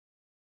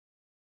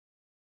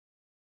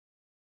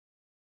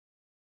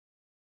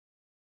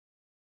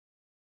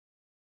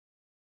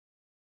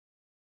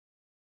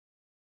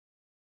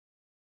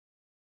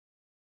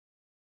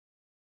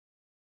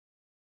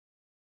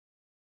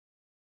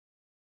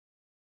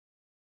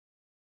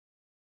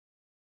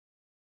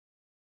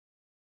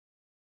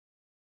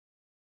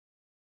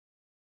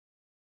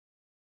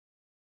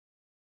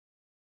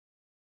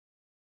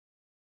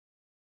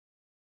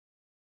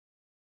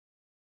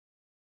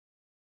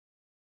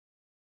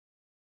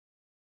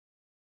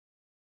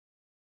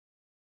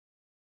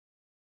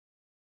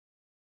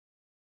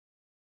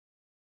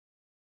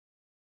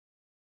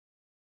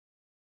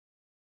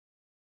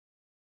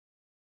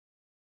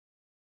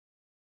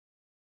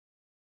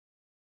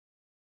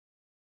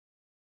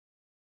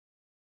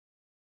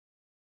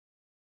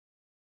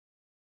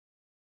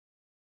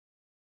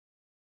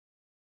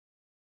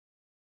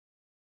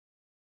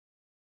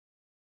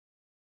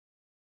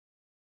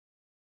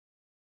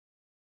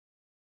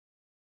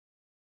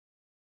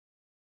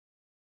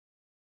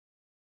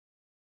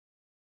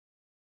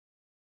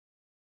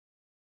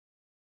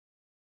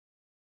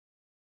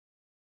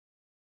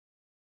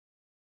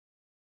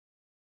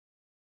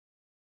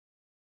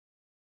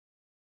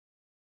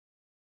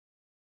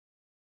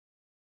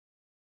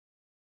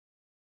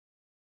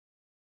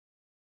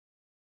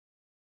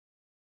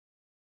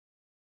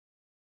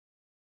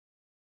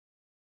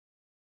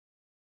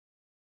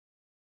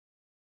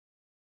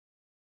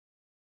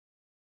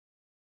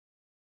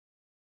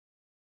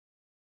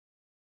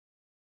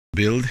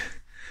Build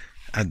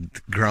at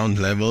ground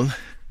level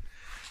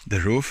the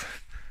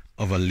roof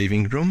of the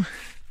living room.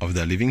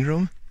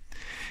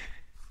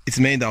 It's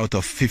made out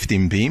of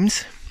 15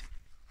 beams.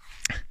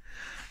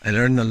 I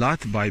learned a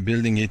lot by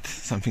building it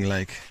something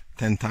like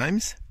 10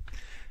 times.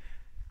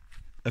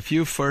 The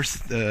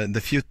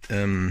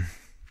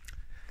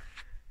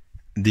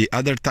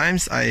other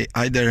times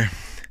either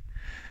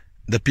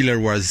the pillar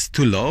was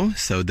too low,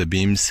 so the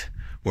beams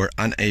were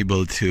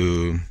unable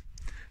to,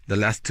 the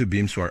last two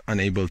beams were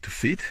unable to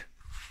fit,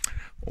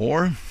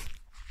 or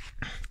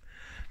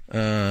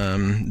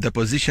the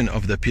position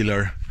of the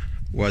pillar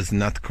was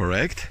not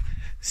correct,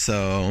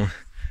 so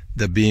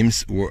the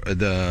beams were,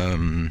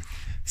 the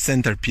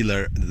center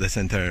pillar, the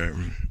center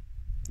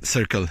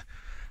circle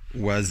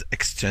was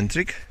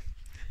eccentric,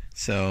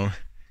 so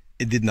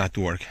it did not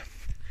work.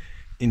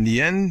 In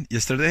the end,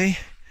 yesterday,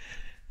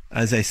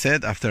 as I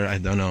said, after, I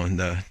don't know,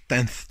 the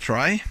 10th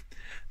try,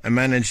 I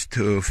managed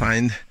to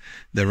find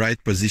the right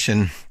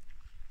position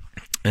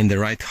and the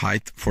right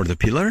height for the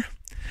pillar.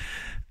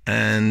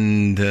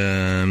 And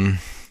then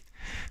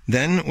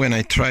when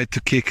I tried to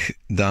kick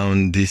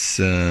down this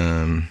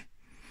the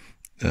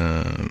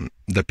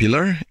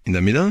pillar in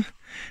the middle,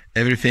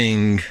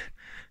 everything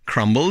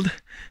crumbled,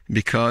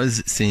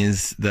 because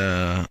since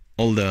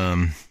all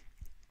the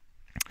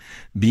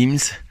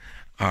beams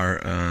are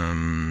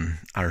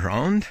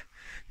round,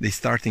 they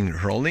starting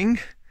rolling,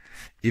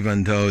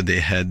 even though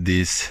they had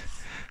these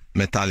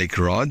metallic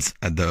rods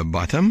at the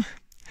bottom,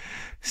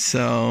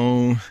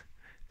 so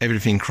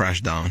everything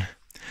crashed down.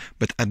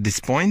 But at this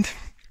point,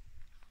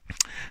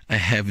 I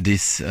have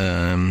this,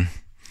 I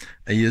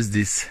use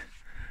these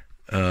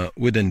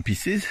wooden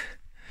pieces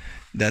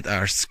that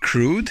are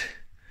screwed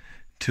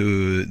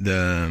to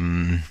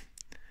the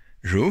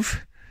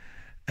roof,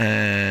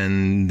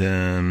 and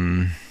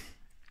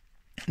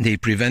they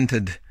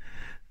prevented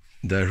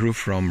the roof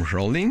from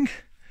rolling,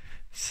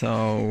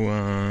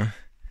 so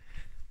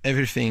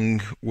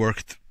everything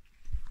worked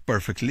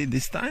perfectly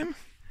this time.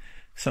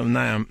 So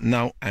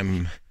now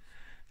I'm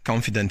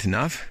confident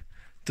enough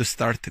to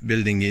start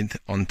building it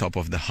on top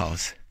of the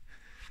house.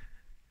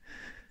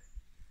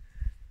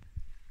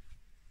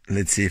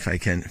 Let's see if I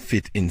can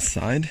fit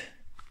inside.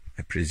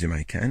 I presume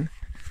I can.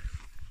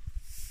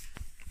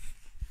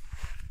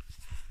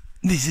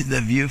 This is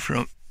the view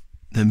from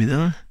the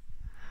middle.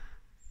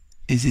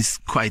 This is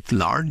quite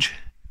large.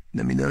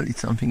 The middle is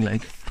something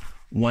like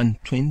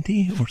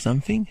 120 or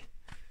something.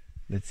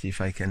 Let's see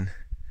if I can.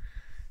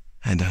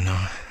 I don't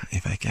know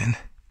if I can.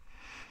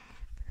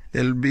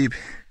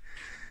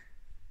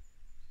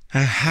 I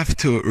have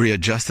to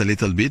readjust a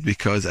little bit,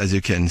 because as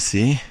you can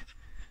see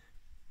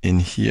in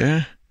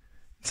here,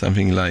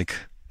 something like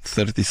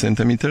 30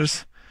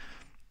 centimeters,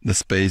 the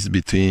space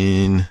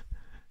between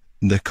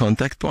the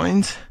contact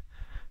points,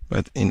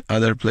 but in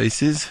other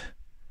places,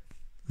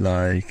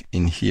 like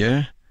in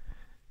here,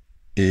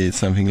 it's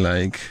something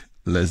like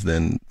less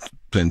than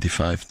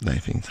 25, I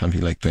think,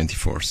 something like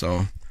 24.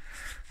 So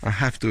I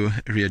have to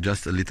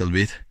readjust a little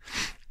bit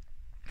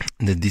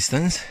the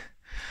distance.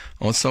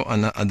 Also,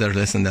 another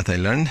lesson that I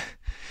learned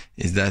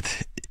is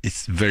that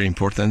it's very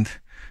important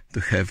to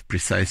have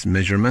precise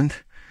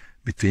measurement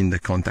between the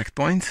contact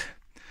points.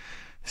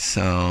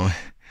 So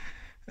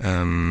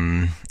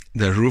the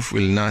roof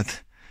will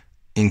not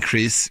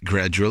increase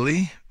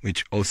gradually,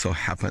 which also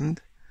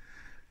happened.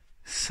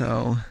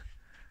 So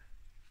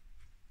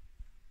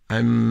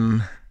I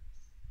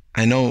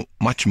know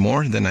much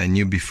more than I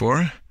knew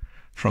before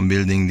from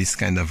building this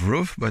kind of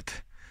roof,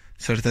 but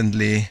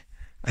certainly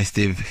I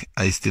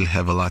still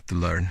have a lot to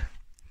learn.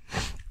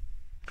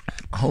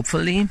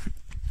 Hopefully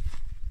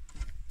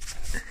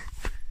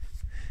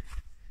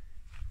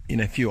in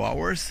a few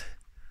hours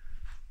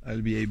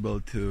I'll be able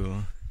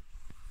to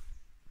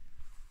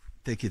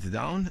take it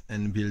down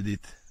and build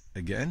it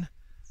again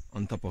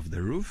on top of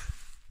the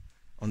roof,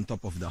 on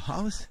top of the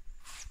house.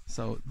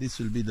 So this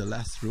will be the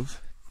last roof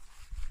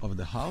of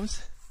the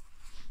house,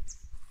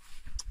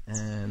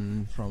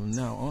 and from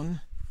now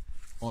on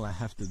all I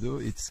have to do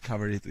is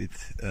cover it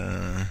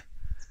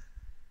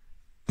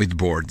with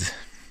boards.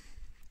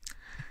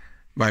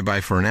 Bye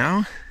bye for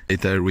now.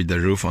 Later with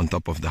the roof on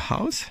top of the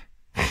house.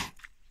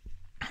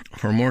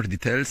 For more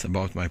details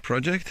about my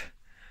project,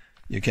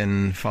 you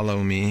can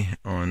follow me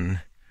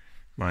on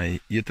my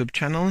YouTube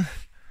channel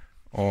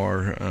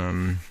or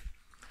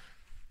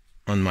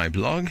on my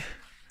blog.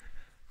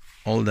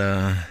 All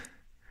the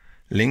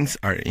links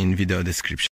are in video description.